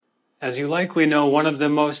As you likely know, one of the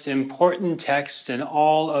most important texts in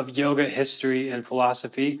all of yoga history and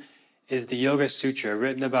philosophy is the Yoga Sutra,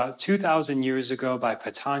 written about 2,000 years ago by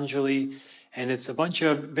Patanjali. And it's a bunch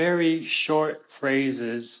of very short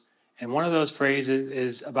phrases. And one of those phrases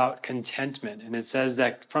is about contentment. And it says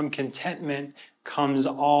that from contentment comes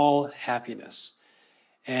all happiness.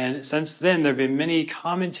 And since then, there have been many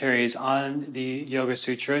commentaries on the Yoga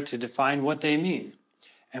Sutra to define what they mean.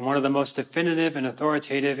 And one of the most definitive and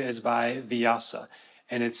authoritative is by Vyasa.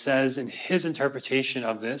 And it says in his interpretation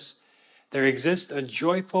of this, there exists a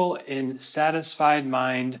joyful and satisfied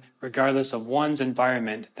mind regardless of one's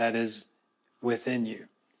environment that is within you.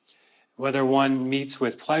 Whether one meets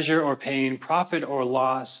with pleasure or pain, profit or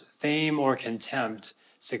loss, fame or contempt,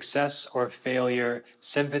 success or failure,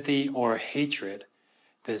 sympathy or hatred,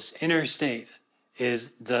 this inner state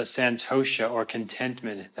is the santosha or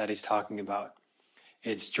contentment that he's talking about.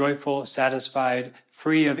 It's joyful, satisfied,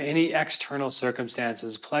 free of any external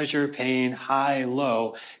circumstances, pleasure, pain, high,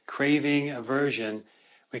 low, craving, aversion.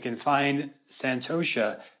 We can find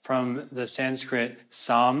santosha from the Sanskrit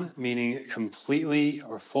sam, meaning completely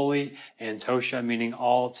or fully, and tosha, meaning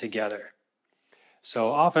all together. So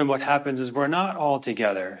often what happens is we're not all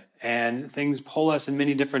together, and things pull us in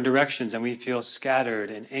many different directions, and we feel scattered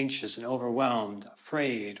and anxious and overwhelmed,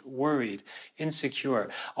 afraid, worried,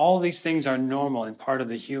 insecure. All these things are normal and part of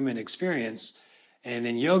the human experience. And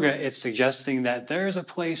in yoga, it's suggesting that there is a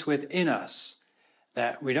place within us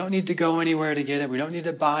that we don't need to go anywhere to get it. We don't need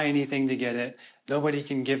to buy anything to get it. Nobody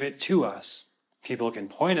can give it to us. People can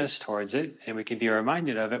point us towards it, and we can be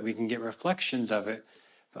reminded of it. We can get reflections of it.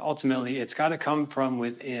 But ultimately, it's got to come from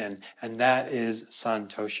within, and that is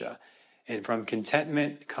santosha. And from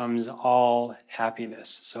contentment comes all happiness.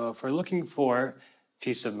 So if we're looking for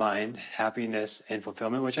peace of mind, happiness, and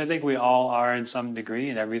fulfillment, which I think we all are in some degree,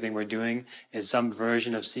 and everything we're doing is some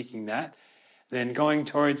version of seeking that, then going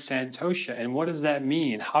towards santosha. And what does that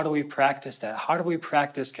mean? How do we practice that? How do we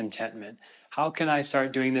practice contentment? How can I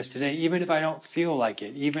start doing this today, even if I don't feel like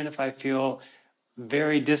it, even if I feel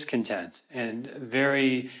very discontent and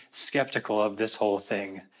very skeptical of this whole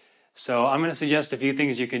thing? So I'm going to suggest a few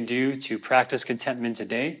things you can do to practice contentment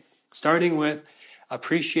today, starting with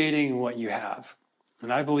appreciating what you have.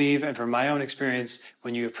 And I believe, and from my own experience,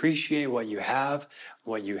 when you appreciate what you have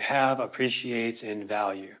appreciates in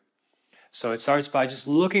value. So it starts by just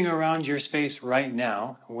looking around your space right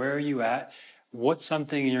now. Where are you at? What's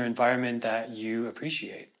something in your environment that you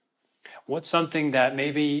appreciate? What's something that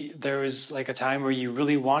maybe there was like a time where you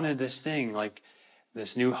really wanted this thing, like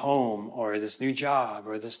this new home or this new job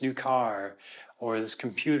or this new car or this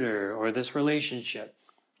computer or this relationship.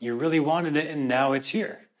 You really wanted it and now it's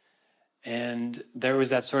here. And there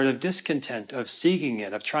was that sort of discontent of seeking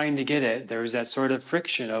it, of trying to get it. There was that sort of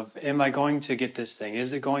friction of, am I going to get this thing?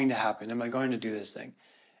 Is it going to happen? Am I going to do this thing?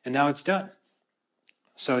 And now it's done.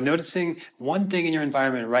 So noticing one thing in your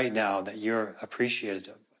environment right now that you're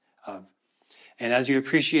appreciative of. And as you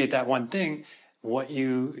appreciate that one thing,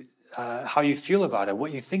 how you feel about it,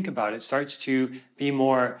 what you think about it starts to be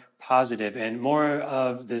more positive and more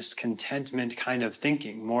of this contentment kind of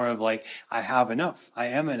thinking, more of like, I have enough, I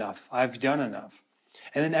am enough, I've done enough.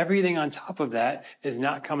 And then everything on top of that is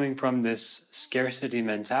not coming from this scarcity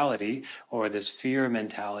mentality or this fear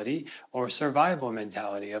mentality or survival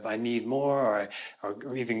mentality of I need more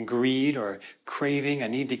or even greed or craving, I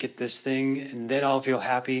need to get this thing and then I'll feel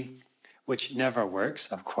happy, which never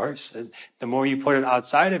works, of course. The more you put it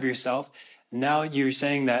outside of yourself, now you're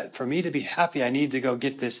saying that for me to be happy, I need to go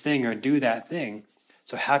get this thing or do that thing.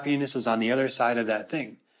 So happiness is on the other side of that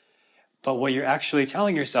thing. But what you're actually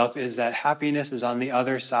telling yourself is that happiness is on the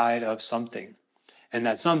other side of something. And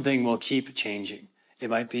that something will keep changing. It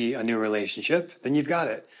might be a new relationship, then you've got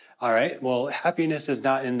it. All right, well, happiness is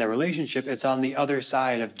not in the relationship, it's on the other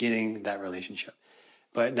side of getting that relationship.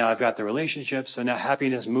 But now I've got the relationship, so now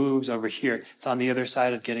happiness moves over here. It's on the other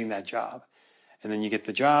side of getting that job. And then you get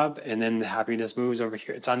the job, and then the happiness moves over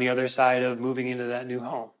here. It's on the other side of moving into that new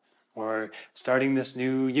home, or starting this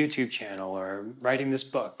new YouTube channel, or writing this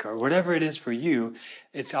book, or whatever it is for you.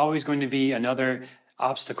 It's always going to be another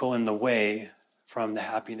obstacle in the way from the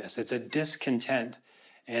happiness. It's a discontent,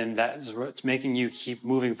 and that's what's making you keep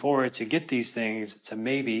moving forward to get these things, to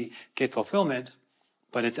maybe get fulfillment.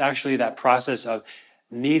 But it's actually that process of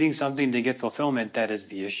needing something to get fulfillment that is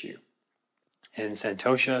the issue. And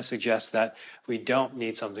Santosha suggests that we don't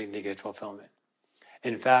need something to get fulfillment.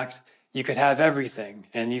 In fact, you could have everything,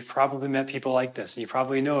 and you've probably met people like this, and you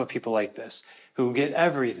probably know of people like this, who get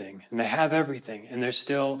everything, and they have everything, and they're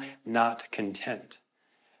still not content,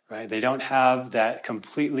 right? They don't have that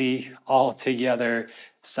completely all-together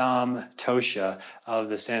Samtosha of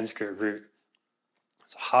the Sanskrit root.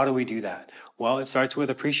 So how do we do that? Well, it starts with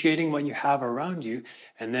appreciating what you have around you,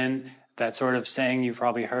 and then that sort of saying you've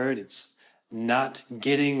probably heard, it's not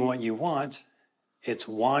getting what you want, it's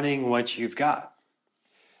wanting what you've got.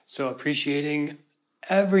 So appreciating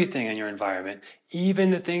everything in your environment,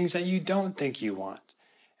 even the things that you don't think you want.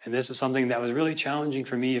 And this was something that was really challenging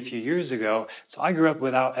for me a few years ago. So I grew up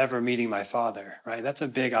without ever meeting my father, right? That's a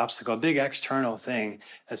big obstacle, a big external thing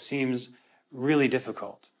that seems really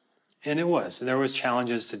difficult. And it was. There was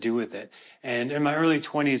challenges to do with it. And in my early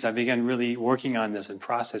 20s, I began really working on this and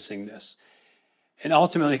processing this. And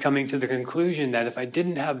ultimately coming to the conclusion that if I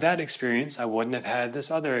didn't have that experience, I wouldn't have had this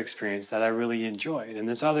other experience that I really enjoyed, and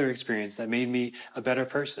this other experience that made me a better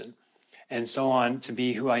person, and so on, to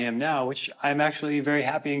be who I am now, which I'm actually very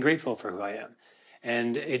happy and grateful for who I am.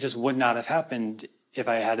 And it just would not have happened if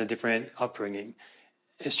I had a different upbringing.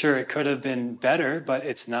 Sure, it could have been better, but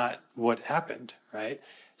it's not what happened, right?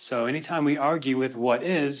 So anytime we argue with what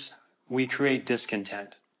is, we create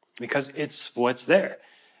discontent because it's what's there.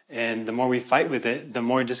 And the more we fight with it, the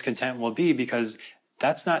more discontent we'll be, because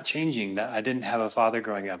that's not changing. That I didn't have a father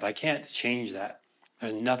growing up. I can't change that.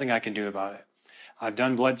 There's nothing I can do about it. I've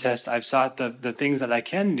done blood tests. I've sought the things that I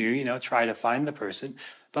can do, try to find the person.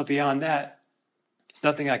 But beyond that, it's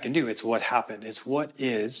nothing I can do. It's what happened. It's what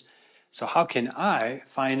is. So how can I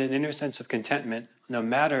find an inner sense of contentment no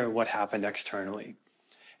matter what happened externally?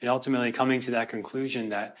 And ultimately coming to that conclusion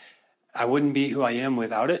that I wouldn't be who I am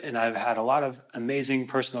without it. And I've had a lot of amazing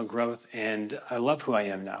personal growth, and I love who I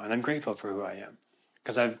am now. And I'm grateful for who I am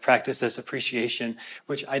because I've practiced this appreciation,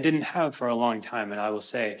 which I didn't have for a long time. And I will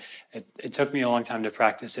say it took me a long time to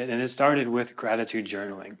practice it. And it started with gratitude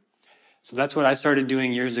journaling. So that's what I started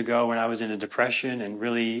doing years ago when I was in a depression and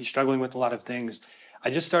really struggling with a lot of things. I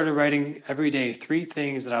just started writing every day 3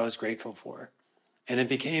 things that I was grateful for. And it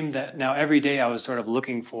became that now every day I was sort of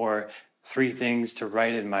looking for 3 things to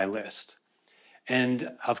write in my list.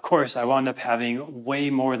 And of course, I wound up having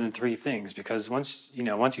way more than 3 things because once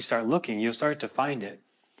you start looking, you'll start to find it.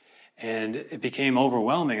 And it became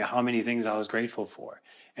overwhelming how many things I was grateful for.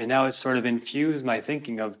 And now it's sort of infused my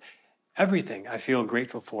thinking of everything I feel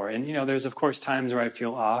grateful for. And, there's of course times where I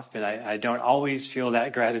feel off and I don't always feel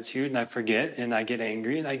that gratitude, and I forget and I get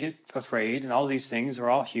angry and I get afraid, and all these things are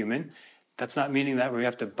all human. That's not meaning that we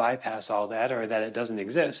have to bypass all that or that it doesn't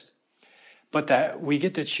exist, but that we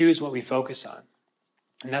get to choose what we focus on.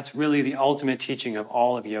 And that's really the ultimate teaching of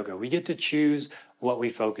all of yoga. We get to choose what we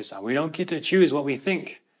focus on. We don't get to choose what we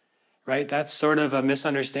think, right? That's sort of a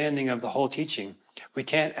misunderstanding of the whole teaching. We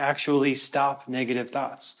can't actually stop negative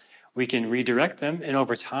thoughts. We can redirect them, and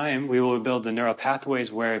over time, we will build the neural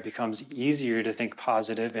pathways where it becomes easier to think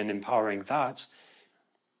positive and empowering thoughts.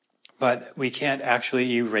 But we can't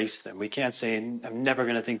actually erase them. We can't say, I'm never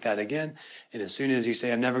going to think that again. And as soon as you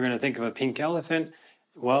say, I'm never going to think of a pink elephant,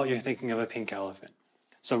 well, you're thinking of a pink elephant.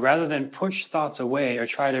 So rather than push thoughts away or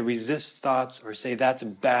try to resist thoughts or say, that's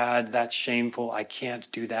bad, that's shameful, I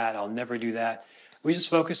can't do that, I'll never do that, we just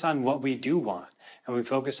focus on what we do want. And we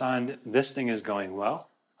focus on, this thing is going well,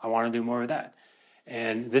 I want to do more of that.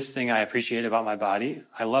 And this thing I appreciate about my body,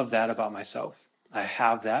 I love that about myself. I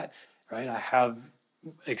have that, right? I have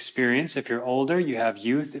experience. If you're older, you have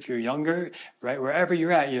youth. If you're younger, right, wherever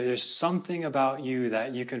you're at, there's something about you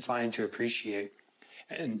that you can find to appreciate.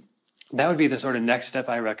 And that would be the sort of next step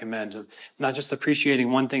I recommend, of not just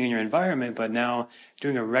appreciating one thing in your environment, but now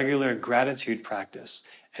doing a regular gratitude practice.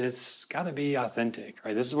 And it's got to be authentic,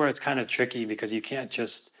 right? This is where it's kind of tricky because you can't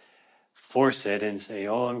just force it and say,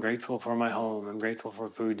 oh, I'm grateful for my home, I'm grateful for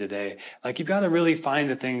food today. Like, you've got to really find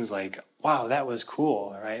the things like, wow, that was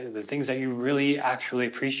cool, right? The things that you really actually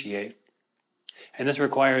appreciate. And this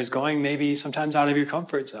requires going maybe sometimes out of your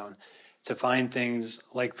comfort zone to find things.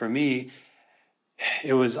 Like for me,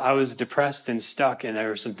 I was depressed and stuck, and there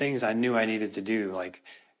were some things I knew I needed to do, like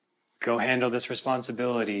go handle this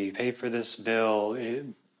responsibility, pay for this bill.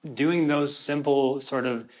 Doing those simple sort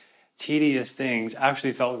of tedious things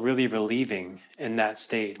actually felt really relieving in that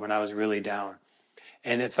state when I was really down.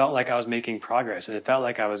 And it felt like I was making progress, and it felt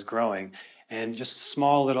like I was growing. And just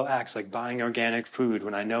small little acts like buying organic food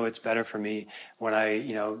when I know it's better for me, when I,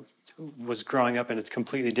 was growing up in a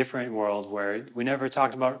completely different world where we never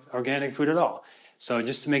talked about organic food at all. So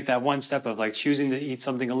just to make that one step of like choosing to eat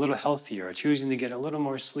something a little healthier, or choosing to get a little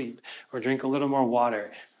more sleep, or drink a little more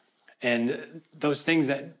water, and those things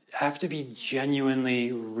that have to be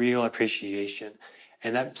genuinely real appreciation.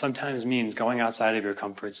 And that sometimes means going outside of your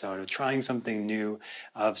comfort zone, of trying something new,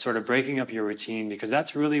 of sort of breaking up your routine, because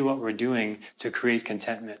that's really what we're doing to create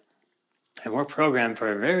contentment. And we're programmed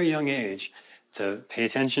for a very young age to pay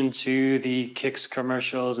attention to the Kix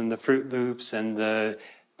commercials and the Fruit Loops and the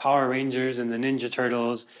Power Rangers and the Ninja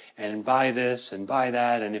Turtles, and buy this and buy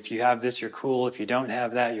that, and if you have this, you're cool. If you don't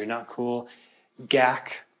have that, you're not cool.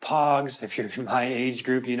 GAC, Pogs, if you're in my age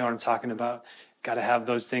group, you know what I'm talking about. Got to have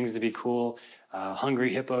those things to be cool.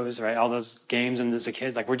 Hungry Hippos, right? All those games, and as a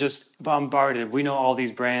kid, like, we're just bombarded. We know all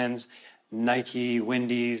these brands, Nike,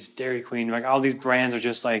 Wendy's, Dairy Queen, like all these brands are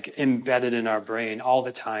just like embedded in our brain all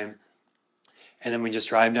the time. And then we just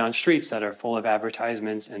drive down streets that are full of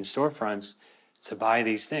advertisements and storefronts to buy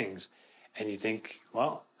these things. And you think,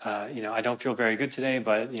 well, I don't feel very good today,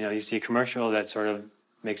 but, you see a commercial that sort of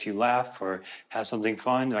makes you laugh or has something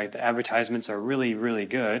fun. Like, the advertisements are really, really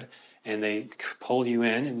good, and they pull you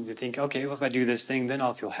in, and you think, okay, well, if I do this thing, then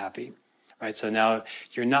I'll feel happy, right? So now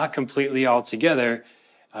you're not completely all together.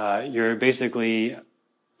 You're basically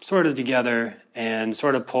sort of together and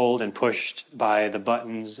sort of pulled and pushed by the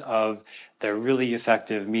buttons of the really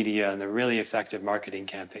effective media and the really effective marketing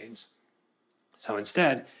campaigns. So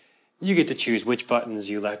instead, you get to choose which buttons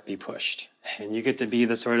you let be pushed. And you get to be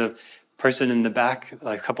the sort of person in the back,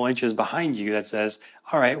 like a couple inches behind you, that says,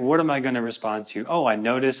 all right, what am I going to respond to? Oh, I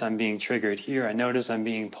notice I'm being triggered here. I notice I'm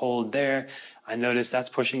being pulled there. I notice that's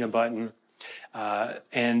pushing a button.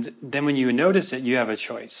 And then when you notice it, you have a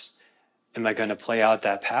choice. Am I going to play out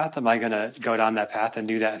that path? Am I going to go down that path and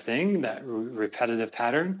do that thing, that repetitive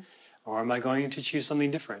pattern? Or am I going to choose something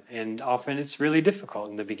different? And often it's really difficult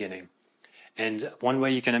in the beginning. And one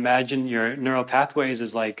way you can imagine your neural pathways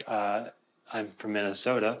is like, I'm from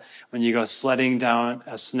Minnesota, when you go sledding down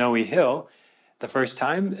a snowy hill, the first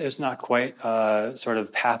time there's not quite a sort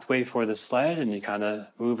of pathway for the sled, and you kind of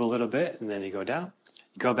move a little bit, and then you go down,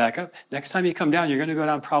 you go back up. Next time you come down, you're going to go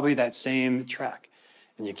down probably that same track.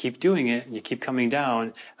 And you keep doing it, and you keep coming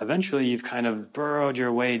down. Eventually, you've kind of burrowed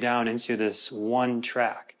your way down into this one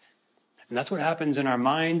track. And that's what happens in our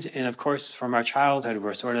minds. And of course, from our childhood,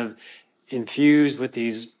 we're sort of infused with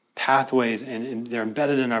these pathways, and they're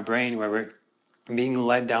embedded in our brain, where we're being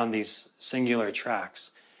led down these singular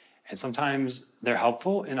tracks. And sometimes they're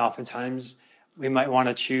helpful, and oftentimes we might want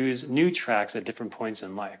to choose new tracks at different points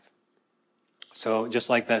in life. So just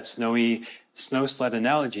like that snowy snow sled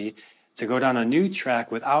analogy, to go down a new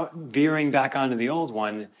track without veering back onto the old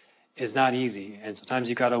one is not easy. And sometimes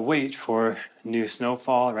you got to wait for new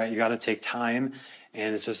snowfall, right? You got to take time.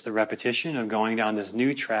 And it's just the repetition of going down this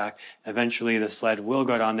new track. Eventually, the sled will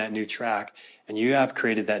go down that new track. And you have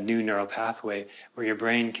created that new neural pathway where your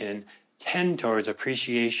brain can tend towards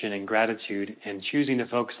appreciation and gratitude and choosing to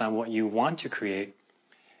focus on what you want to create.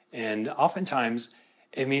 And oftentimes,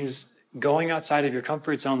 it means going outside of your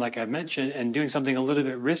comfort zone, like I mentioned, and doing something a little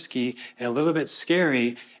bit risky and a little bit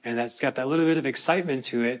scary, and that's got that little bit of excitement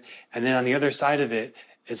to it. And then on the other side of it,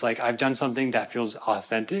 it's like, I've done something that feels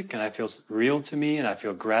authentic and it feels real to me, and I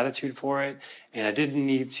feel gratitude for it. And I didn't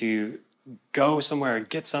need to go somewhere or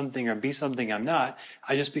get something or be something I'm not.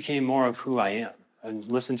 I just became more of who I am, and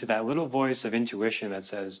listen to that little voice of intuition that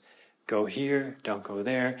says, go here, don't go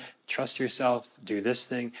there, trust yourself, do this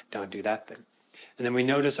thing, don't do that thing. And then we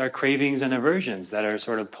notice our cravings and aversions that are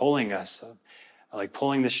sort of pulling us, like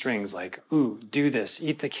pulling the strings, like, ooh, do this,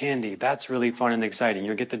 eat the candy, that's really fun and exciting,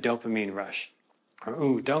 you'll get the dopamine rush. Or,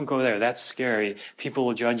 ooh, don't go there, that's scary, people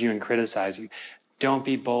will judge you and criticize you. Don't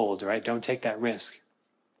be bold, right? Don't take that risk.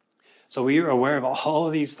 So we are aware of all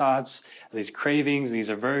of these thoughts, these cravings, these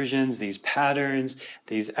aversions, these patterns,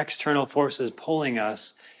 these external forces pulling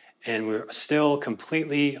us, and we're still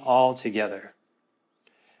completely all together,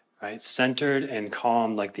 right? Centered and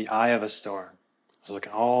calm like the eye of a storm. So it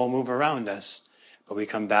can all move around us, but we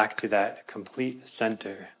come back to that complete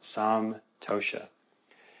center, Samtosha.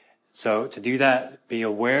 So to do that, be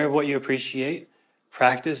aware of what you appreciate,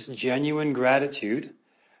 practice genuine gratitude,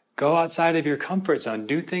 go outside of your comfort zone,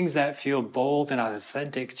 do things that feel bold and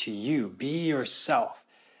authentic to you, be yourself,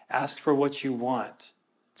 ask for what you want,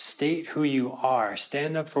 state who you are,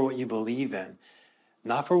 stand up for what you believe in,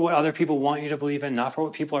 not for what other people want you to believe in, not for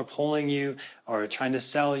what people are pulling you or trying to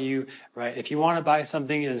sell you, right? If you want to buy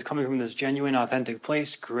something that is coming from this genuine, authentic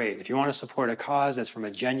place, great. If you want to support a cause that's from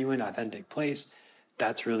a genuine, authentic place,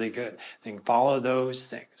 that's really good. Then follow those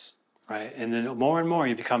things, right? And then more and more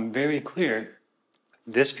you become very clear.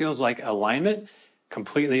 This feels like alignment,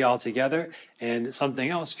 completely all together, and something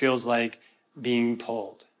else feels like being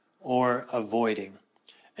pulled or avoiding.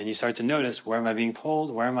 And you start to notice, where am I being pulled?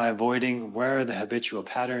 Where am I avoiding? Where are the habitual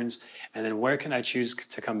patterns? And then where can I choose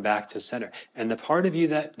to come back to center? And the part of you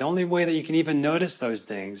that, the only way that you can even notice those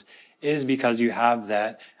things is because you have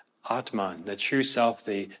that Atman, the true self,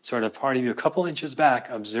 the sort of part of you a couple inches back,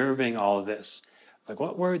 observing all of this. Like,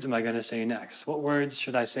 what words am I going to say next? What words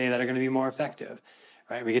should I say that are going to be more effective?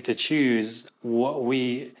 Right? We get to choose what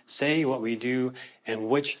we say, what we do, and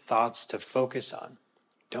which thoughts to focus on.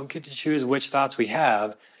 Don't get to choose which thoughts we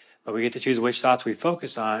have, but we get to choose which thoughts we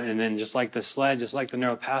focus on. And then just like the sled, just like the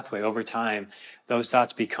neural pathway, over time, those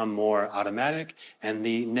thoughts become more automatic, and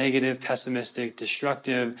the negative, pessimistic,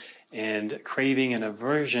 destructive, and craving and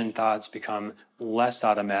aversion thoughts become less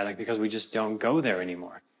automatic because we just don't go there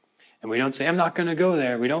anymore. And we don't say, I'm not going to go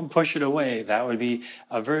there. We don't push it away. That would be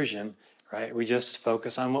aversion, right? We just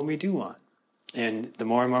focus on what we do want. And the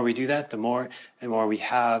more and more we do that, the more and more we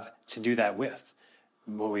have to do that with.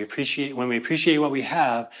 When we appreciate what we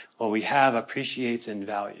have appreciates in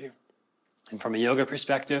value. And from a yoga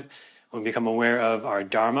perspective, when we become aware of our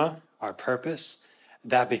dharma, our purpose,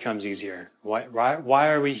 that becomes easier. Why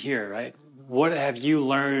are we here, right? What have you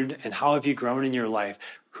learned and how have you grown in your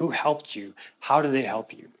life? Who helped you? How did they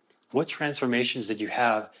help you? What transformations did you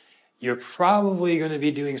have? You're probably going to be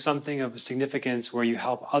doing something of significance where you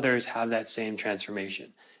help others have that same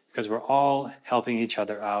transformation, because we're all helping each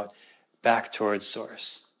other out back towards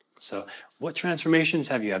source. So what transformations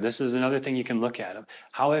have you had? This is another thing you can look at.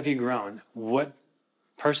 How have you grown? What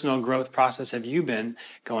personal growth process have you been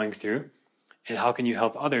going through? And how can you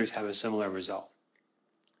help others have a similar result?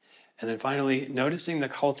 And then finally, noticing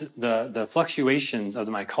the fluctuations of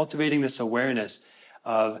the mind, cultivating this awareness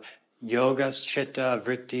of yogas, chitta,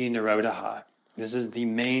 vritti, nirodha. This is the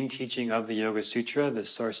main teaching of the Yoga Sutra, the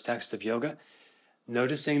source text of yoga.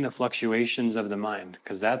 Noticing the fluctuations of the mind,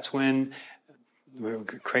 because that's when we're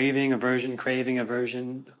craving,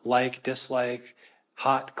 aversion, like, dislike,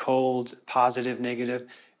 hot, cold, positive, negative,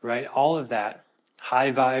 right? All of that,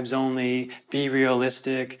 high vibes only, be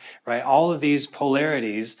realistic, right? All of these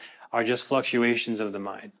polarities are just fluctuations of the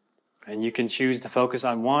mind. And you can choose to focus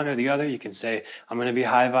on one or the other. You can say, I'm going to be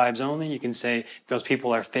high vibes only. You can say, those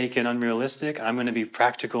people are fake and unrealistic. I'm going to be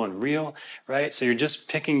practical and real, right? So you're just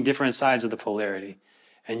picking different sides of the polarity.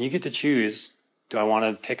 And you get to choose, do I want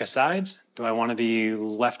to pick a side? Do I want to be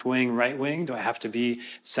left wing, right wing? Do I have to be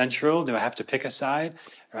central? Do I have to pick a side,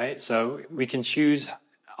 right? So we can choose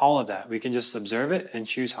all of that. We can just observe it and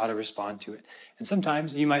choose how to respond to it. And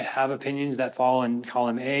sometimes you might have opinions that fall in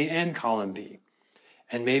column A and column B.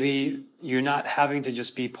 And maybe you're not having to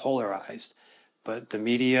just be polarized, but the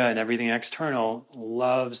media and everything external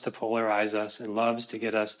loves to polarize us and loves to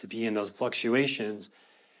get us to be in those fluctuations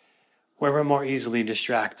where we're more easily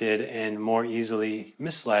distracted and more easily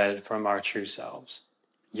misled from our true selves.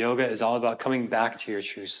 Yoga is all about coming back to your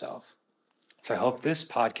true self. So I hope this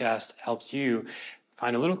podcast helped you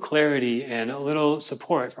find a little clarity and a little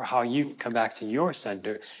support for how you can come back to your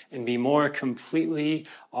center and be more completely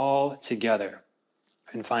all together,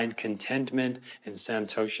 and find contentment and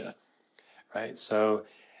santosha, right? So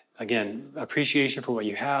again, appreciation for what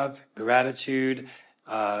you have, gratitude,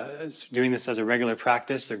 doing this as a regular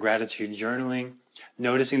practice, the gratitude journaling,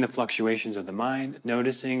 noticing the fluctuations of the mind,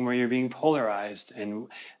 noticing where you're being polarized, and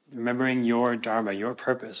remembering your dharma, your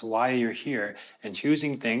purpose, why you're here, and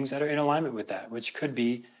choosing things that are in alignment with that, which could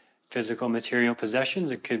be physical material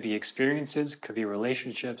possessions, it could be experiences, it could be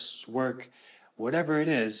relationships, work, whatever it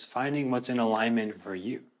is, finding what's in alignment for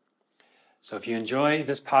you. So if you enjoy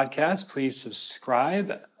this podcast, please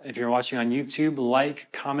subscribe. If you're watching on YouTube,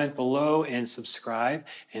 like, comment below, and subscribe.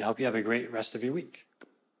 And I hope you have a great rest of your week.